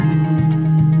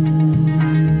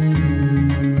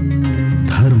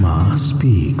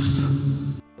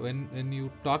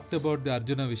talked about the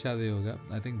Arjuna Vishada Yoga.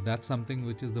 I think that's something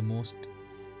which is the most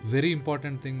very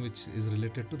important thing which is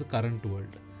related to the current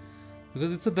world.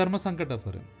 Because it's a Dharma Sankata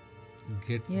for him.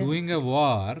 Doing a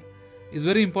war is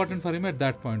very important for him at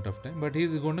that point of time. But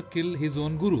he's going to kill his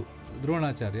own guru,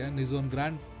 Dronacharya, and his own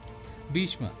grand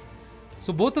Bhishma.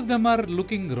 So both of them are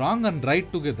looking wrong and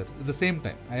right together at the same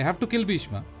time. I have to kill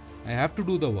Bhishma. I have to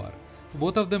do the war.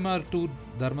 Both of them are two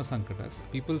Dharma Sankatas.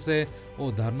 People say,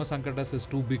 oh, Dharma Sankatas is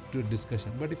too big to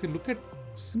discussion. But if you look at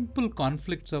simple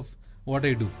conflicts of what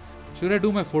I do, should I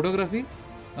do my photography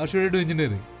or should I do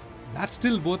engineering? That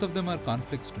still, both of them are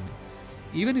conflicts to me.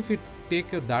 Even if we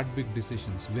take that big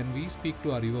decisions, when we speak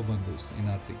to our Yuva Bandhus in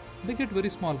our thing, they get very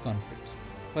small conflicts.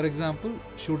 For example,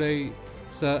 should I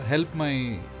help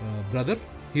my brother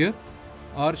here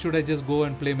or should I just go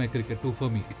and play my cricket too for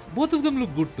me? Both of them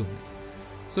look good to me.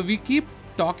 So we keep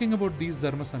talking about these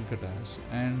Dharma Sankatas,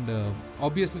 and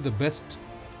obviously the best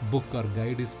book or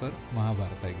guide is for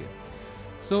Mahabharata again.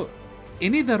 So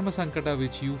any Dharma Sankata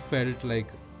which you felt like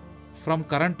from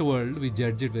current world, we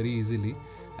judge it very easily.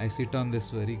 I sit on this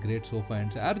very great sofa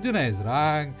and say, Arjuna is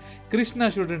wrong, Krishna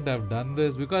shouldn't have done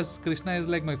this, because Krishna is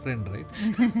like my friend, right?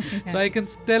 So I can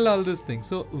tell all these things.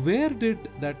 So where did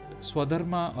that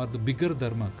Swadharma or the bigger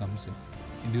Dharma comes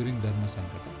in during Dharma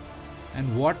Sankata?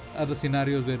 And what are the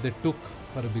scenarios where they took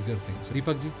for a bigger thing? So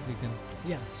Deepakji, we can...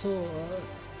 Yeah, so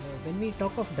when we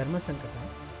talk of Dharma Sankata,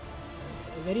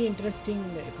 a very interesting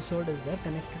episode is there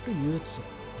connected to Yuyutsu.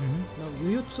 Now,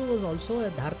 Yuyutsu was also a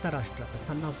Dhartarashtra, the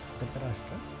son of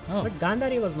Dhritarashtra, but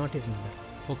Gandhari was not his mother.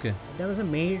 Okay. There was a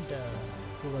maid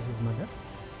who was his mother.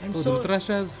 And so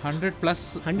Dhritarashtra has 100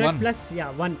 plus 100 1. Plus, yeah,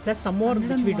 1 plus some more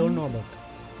which we don't know about.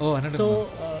 Oh, 101. So,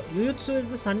 Yuyutsu is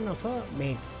the son of a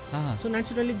maid. Uh-huh. So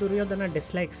naturally Duryodhana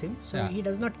dislikes him, so he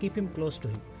does not keep him close to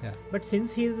him. Yeah. But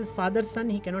since he is his father's son,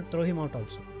 he cannot throw him out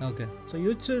also. Okay. So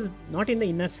Yuyutsu is not in the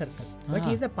inner circle, but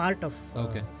he is a part of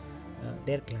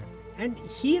their clan. And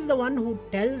he is the one who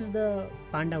tells the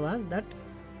Pandavas that,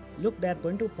 look, they are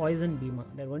going to poison Bhima,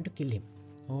 they are going to kill him.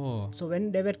 Oh. So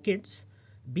when they were kids,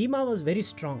 Bhima was very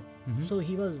strong, so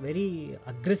he was very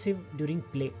aggressive during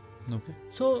play. Okay.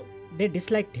 So they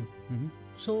disliked him.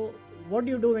 So what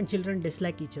do you do when children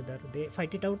dislike each other? They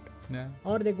fight it out,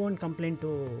 or they go and complain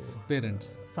to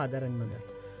parents, father and mother.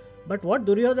 But what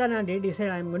Duryodhana did, he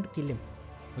said, I am going to kill him.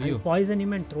 I'll poison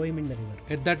him and throw him in the river.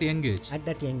 At that young age? At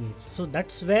that young age. So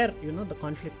that's where, the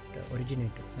conflict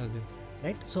originated. Okay.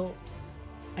 Right? So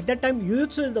at that time,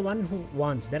 Yuyutsu is the one who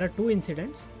warns. There are 2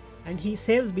 incidents, and he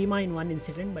saves Bhima in one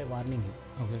incident by warning him.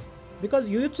 Okay. Because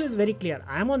Yuyutsu is very clear.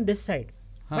 I am on this side,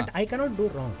 but I cannot do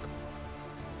wrong.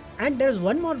 And there is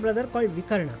one more brother called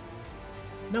Vikarna.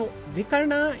 Now,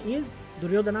 Vikarna is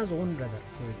Duryodhana's own brother.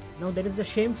 Right. Now, there is the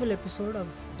shameful episode of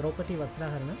Draupadi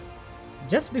Vastraharana.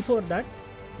 Just before that,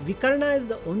 Vikarna is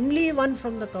the only one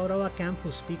from the Kaurava camp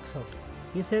who speaks out.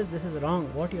 He says, this is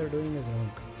wrong, what you are doing is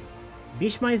wrong.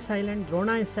 Bhishma is silent,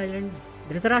 Drona is silent,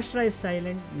 Dhritarashtra is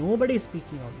silent, nobody is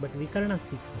speaking out, but Vikarna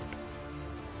speaks out.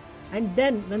 And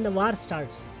then, when the war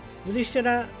starts,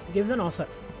 Yudhishthira gives an offer.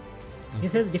 He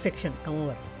says, defection, come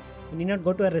over. You need not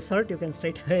go to a resort, you can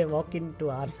straight away walk into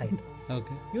our side.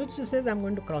 Okay. Yudhishthira says, I'm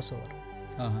going to cross over.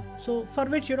 Uh-huh. So, for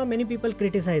which, many people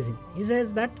criticize him. He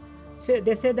says that,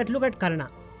 they say that, look at Karna.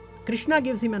 Krishna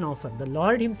gives him an offer. The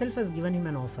Lord himself has given him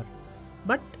an offer.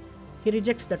 But he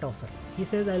rejects that offer. He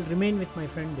says, I'll remain with my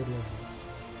friend Duryodhana.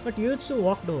 But Yuyutsu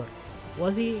walked over.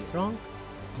 Was he wrong?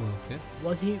 Okay.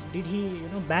 Did he,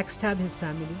 backstab his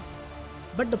family?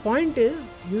 But the point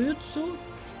is, Yuyutsu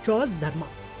chose Dharma.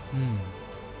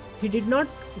 He did not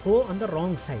go on the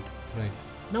wrong side. Right.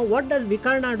 Now, what does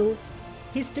Vikarna do?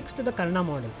 He sticks to the Karna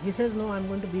model. He says, no, I'm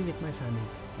going to be with my family.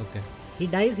 Okay. He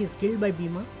dies, he's killed by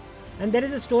Bhima. And there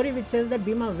is a story which says that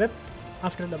Bhima wept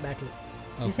after the battle.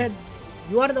 Okay. He said,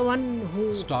 you are the one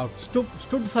who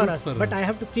stood for us, but I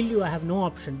have to kill you. I have no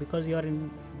option because you are in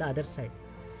the other side.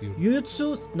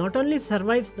 Yuyutsu not only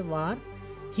survives the war,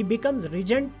 he becomes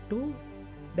regent to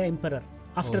the emperor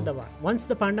after the war. Once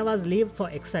the Pandavas leave for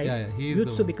exile,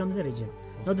 Yuyutsu becomes a regent.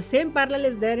 Now the same parallel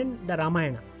is there in the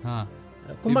Ramayana.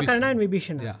 Kumbhakarna and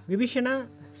Vibhishana. Yeah. Vibhishana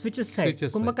switches sides.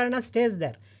 Kumbhakarna stays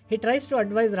there. He tries to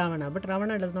advise Ravana, but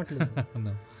Ravana does not listen.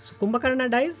 No. So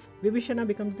Kumbhakarna dies, Vibhishana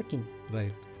becomes the king.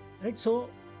 Right. So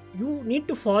you need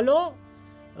to follow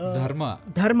Dharma.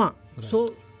 Right.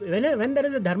 So when there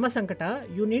is a Dharma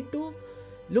Sankata, you need to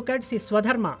look at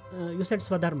Swadharma. You said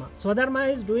Swadharma. Swadharma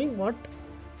is doing what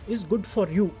is good for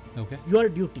you. Okay. Your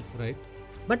duty. Right.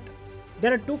 But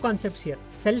there are 2 concepts here,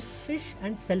 selfish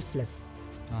and selfless.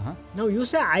 Uh-huh. Now you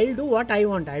say, I'll do what I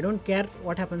want. I don't care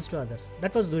what happens to others.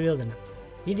 That was Duryodhana.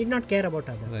 He did not care about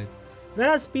others. Right.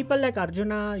 Whereas people like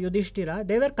Arjuna, Yudhishthira,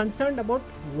 they were concerned about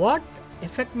what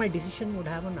effect my decision would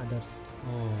have on others.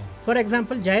 For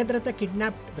example, Jayadratha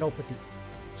kidnapped Draupadi.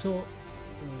 So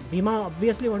Bhima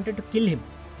obviously wanted to kill him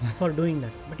for doing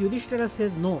that. But Yudhishthira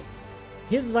says no.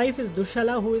 His wife is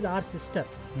Dushala, who is our sister.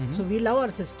 So we love our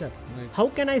sister. Right. How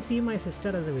can I see my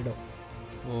sister as a widow?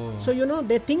 So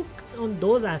they think on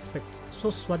those aspects. So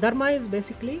Swadharma is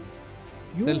basically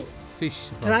you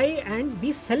selfish. Try and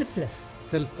be selfless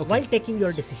while taking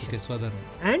your decision. Okay, Swadharma.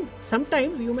 And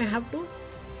sometimes you may have to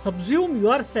subsume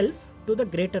yourself to the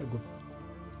greater good.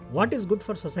 What is good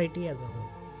for society as a whole?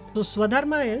 So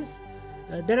Swadharma is,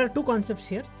 there are two concepts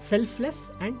here,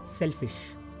 selfless and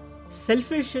selfish.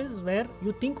 Selfish is where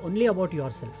you think only about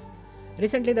yourself.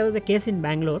 Recently there was a case in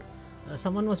Bangalore.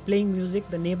 Someone was playing music,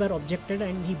 the neighbor objected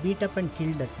and he beat up and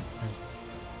killed that man.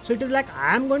 So it is like,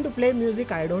 I am going to play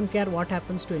music, I don't care what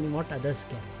happens to anyone, what others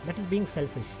care. That is being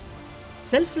selfish.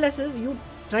 Selfless is you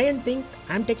try and think,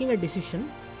 I am taking a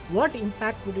decision, what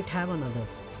impact would it have on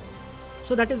others?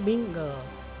 So that is being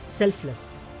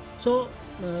selfless. So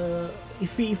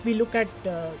if we look at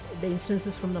the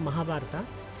instances from the Mahabharata,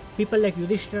 people like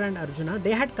Yudhishthira and Arjuna,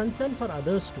 they had concern for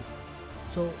others too.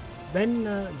 So when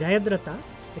Jayadratha,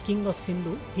 the king of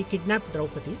Sindhu, he kidnapped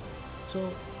Draupadi.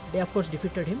 So they of course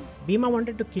defeated him. Bhima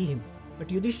wanted to kill him. But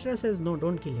Yudhishthira says, no,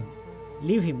 don't kill him.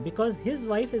 Leave him, because his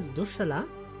wife is Dushala,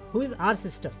 who is our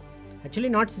sister. Actually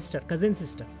not sister, cousin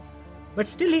sister. But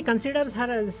still he considers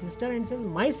her as a sister and says,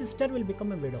 my sister will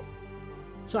become a widow.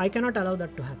 So I cannot allow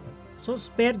that to happen. So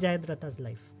spare Jayadratha's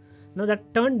life. Now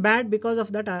that turned bad, because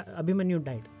of that Abhimanyu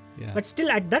died. Yeah. But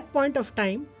still at that point of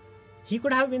time, he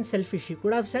could have been selfish. He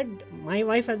could have said, my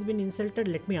wife has been insulted,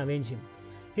 let me avenge him.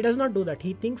 He does not do that.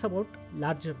 He thinks about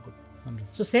larger good. 100%.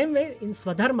 So same way in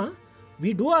Swadharma,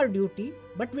 we do our duty,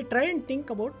 but we try and think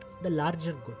about the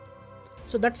larger good.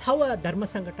 So that's how a Dharma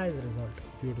Sankata is resolved.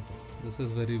 Beautiful. This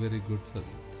is very, very good for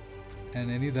that. And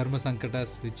any Dharma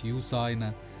Sankatas which you saw in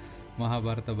a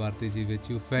Mahabharata Bhartiji, which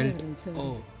you felt,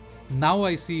 oh, now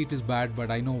I see it is bad,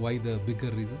 but I know why, the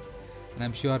bigger reason. And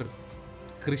I'm sure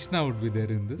Krishna would be there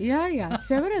in this. Yeah,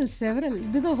 several.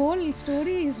 The whole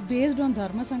story is based on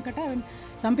Dharma Sankata. And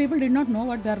some people did not know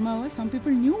what Dharma was. Some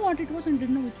people knew what it was and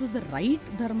didn't know which was the right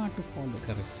Dharma to follow.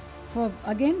 Correct. For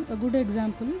again, a good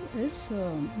example is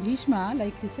Bhishma,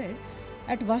 like he said,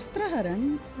 at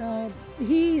Vastraharan,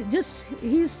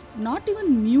 he's not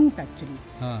even mute actually.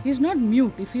 He's not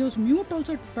mute. If he was mute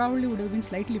also, it probably would have been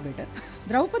slightly better.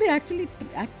 Draupadi actually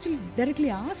directly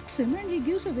asks him and he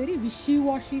gives a very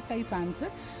wishy-washy type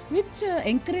answer, which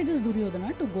encourages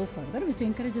Duryodhana to go further, which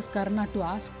encourages Karna to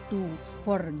ask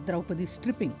for Draupadi's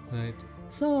stripping. Right.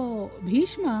 So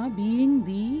Bhishma being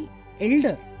the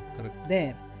elder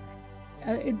there,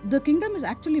 the kingdom is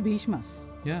actually Bhishma's.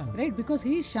 Yeah. Right, because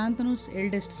he is Shantanu's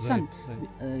eldest son.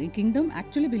 The kingdom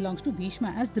actually belongs to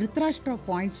Bhishma, as Dhritarashtra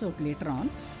points out later on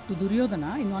to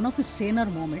Duryodhana in one of his saner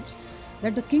moments,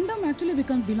 that the kingdom actually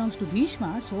belongs to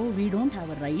Bhishma, so we don't have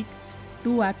a right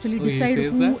to actually decide he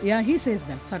says who. That? Yeah, he says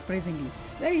that, surprisingly.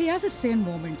 He has a sane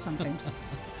moment sometimes.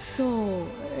 So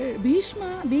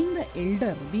Bhishma being the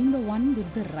elder, being the one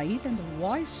with the right and the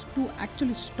voice to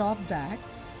actually stop that,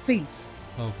 fails.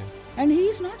 Okay. And he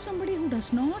is not somebody who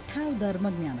does not have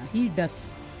Dharma Jnana. He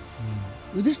does.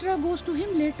 Yudhishthira goes to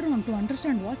him later on to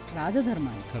understand what Raja Dharma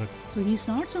is. Correct. So he is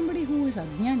not somebody who is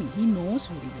Ajnani. He knows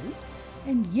very well.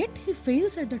 And yet he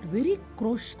fails at that very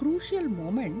crucial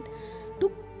moment to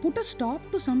put a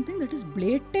stop to something that is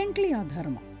blatantly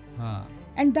adharma.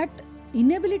 And that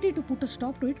inability to put a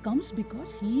stop to it comes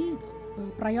because he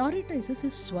prioritizes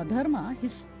his swadharma,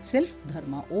 his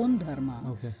self-dharma, own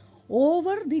dharma,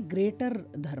 over the greater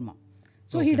dharma.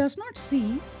 So he does not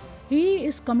see, he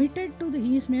is committed to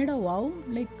he is made a vow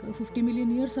like 50 million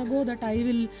years ago that I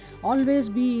will always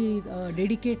be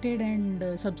dedicated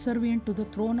and subservient to the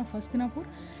throne of Hastinapur.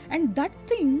 And that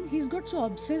thing, he's got so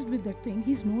obsessed with that thing,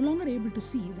 he's no longer able to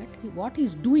see that what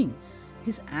he's doing,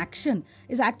 his action,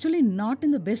 is actually not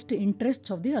in the best interests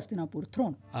of the Hastinapur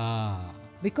throne.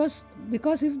 Because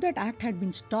if that act had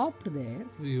been stopped there,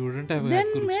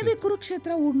 then maybe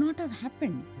Kurukshetra would not have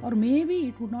happened, or maybe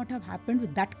it would not have happened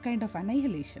with that kind of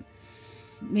annihilation.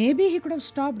 Maybe he could have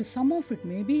stopped some of it,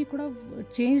 maybe he could have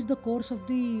changed the course of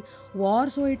the war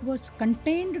so it was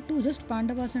contained to just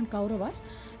Pandavas and Kauravas,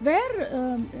 where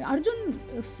Arjun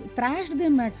thrashed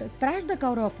the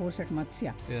Kaurava force at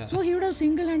Matsya. So he would have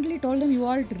single-handedly told them, you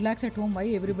all relax at home, why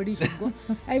everybody should go,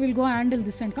 I will go handle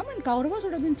this and come, and Kauravas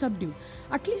would have been subdued.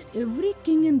 At least every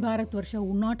king in Bharatvarsha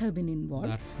would not have been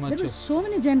involved. There were so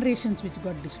many generations which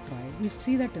got destroyed. We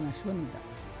see that in Ashwamedha.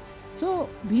 So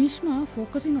Bhishma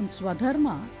focusing on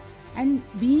Swadharma and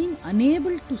being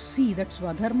unable to see that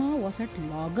Swadharma was at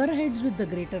loggerheads with the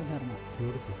greater Dharma.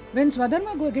 Beautiful. When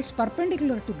Swadharma gets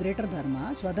perpendicular to greater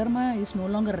Dharma, Swadharma is no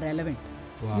longer relevant.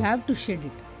 Wow. You have to shed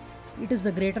it. It is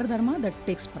the greater Dharma that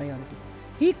takes priority.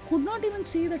 He could not even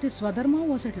see that his Swadharma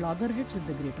was at loggerheads with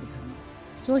the greater Dharma.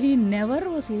 So he never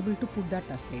was able to put that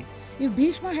aside. If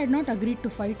Bhishma had not agreed to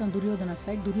fight on Duryodhana's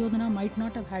side, Duryodhana might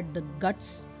not have had the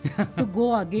guts to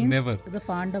go against the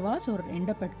Pandavas or end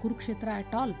up at Kurukshetra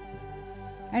at all.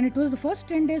 And it was the first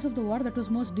 10 days of the war that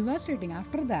was most devastating.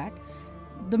 After that,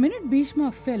 the minute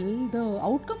Bhishma fell, the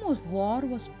outcome of war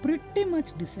was pretty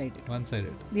much decided.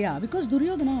 One-sided. Yeah, because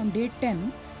Duryodhana on day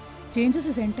 10 changes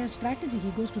his entire strategy. He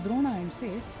goes to Drona and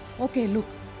says, okay, look,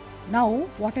 now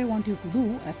what I want you to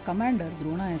do as commander,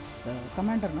 Drona is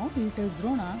commander now, he tells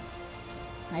Drona,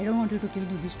 I don't want you to kill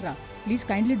Yudhishthira. Please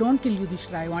kindly don't kill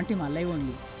Yudhishthira, I want him alive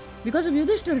only. Because if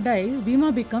Yudhishthira dies,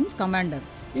 Bhima becomes commander.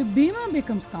 If Bhima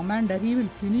becomes commander, he will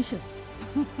finish us.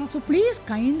 So please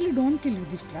kindly don't kill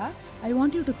Yudhishthira. I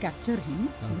want you to capture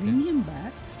him, bring him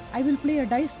back. I will play a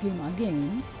dice game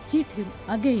again, cheat him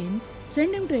again,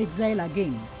 send him to exile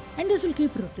again. And this will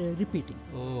keep repeating.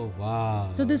 Oh, wow.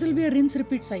 So this will be a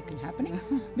rinse-repeat cycle happening.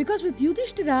 Because with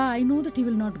Yudhishthira, I know that he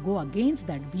will not go against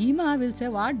that. Bhima will say,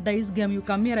 what dice game, you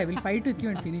come here, I will fight with you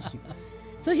and finish you.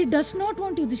 So he does not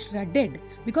want Yudhishthira dead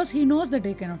because he knows that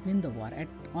they cannot win the war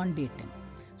on day 10.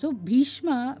 So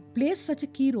Bhishma plays such a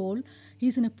key role. He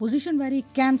is in a position where he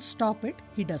can stop it.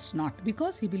 He does not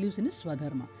because he believes in his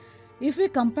Swadharma. If we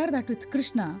compare that with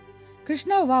Krishna,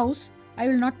 Krishna vows, I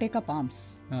will not take up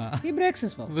arms. He breaks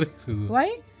his vow.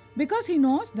 Why? Because he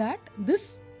knows that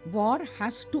this war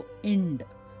has to end.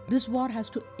 This war has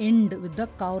to end with the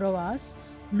Kauravas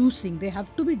losing. They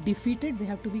have to be defeated. They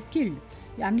have to be killed.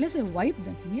 Unless they wipe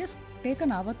them, he has taken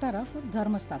avatara for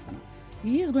Dharma Sthapana.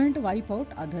 He is going to wipe out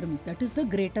adharmis. That is the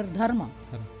greater Dharma.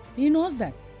 He knows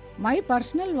that. My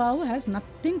personal vow has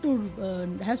nothing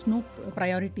to, has no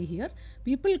priority here.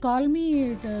 People call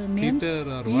me names,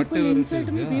 people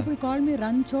insult me, people call me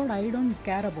ranchod, I don't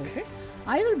care about it.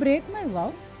 I will break my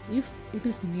vow if it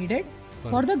is needed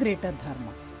for the greater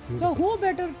Dharma. So who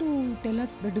better to tell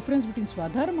us the difference between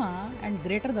Swadharma and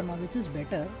greater Dharma, which is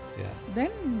better than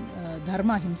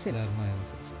Dharma himself.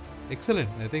 Excellent.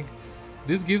 I think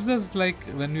this gives us, like,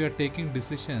 when we are taking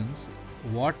decisions,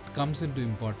 what comes into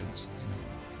importance.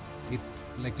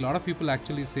 Like a lot of people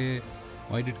actually say,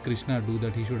 why did Krishna do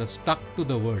that? He should have stuck to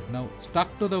the word. Now, stuck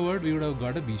to the word, we would have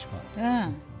got a Bhishma.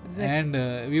 Exactly.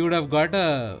 And we would have got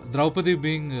a Draupadi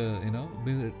being,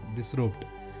 disrobed.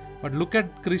 But look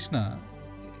at Krishna,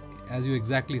 as you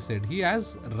exactly said, he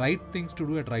has right things to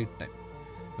do at right time.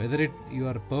 Whether you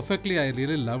are perfectly, I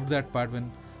really loved that part when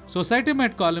society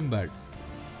might call him bad.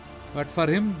 But for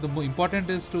him, the more important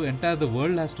is to entire the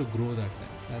world has to grow that time.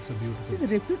 That's a beautiful. See, the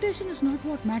reputation is not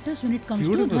what matters when it comes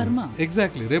to Dharma.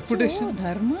 Exactly. Reputation. So,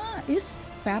 Dharma is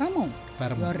paramount.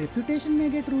 Your reputation may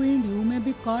get ruined. You may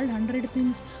be called 100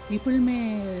 things. People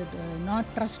may not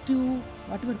trust you.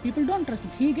 Whatever. People don't trust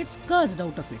him. He gets cursed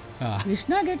out of it.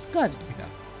 Krishna gets cursed.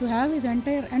 To have his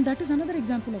entire, and that is another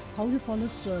example of how he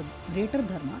follows greater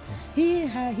Dharma.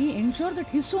 He ensures that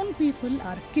his own people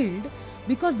are killed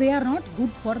because they are not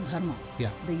good for Dharma.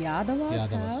 The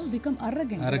Yadavas have become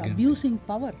arrogant. Abusing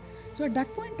power. So at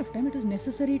that point of time, it is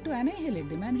necessary to annihilate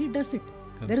them, and he does it.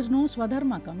 There is no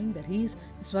Swadharma coming there.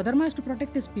 Swadharma is to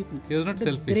protect his people. He is not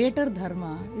selfish. The greater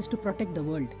Dharma is to protect the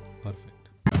world. Perfect.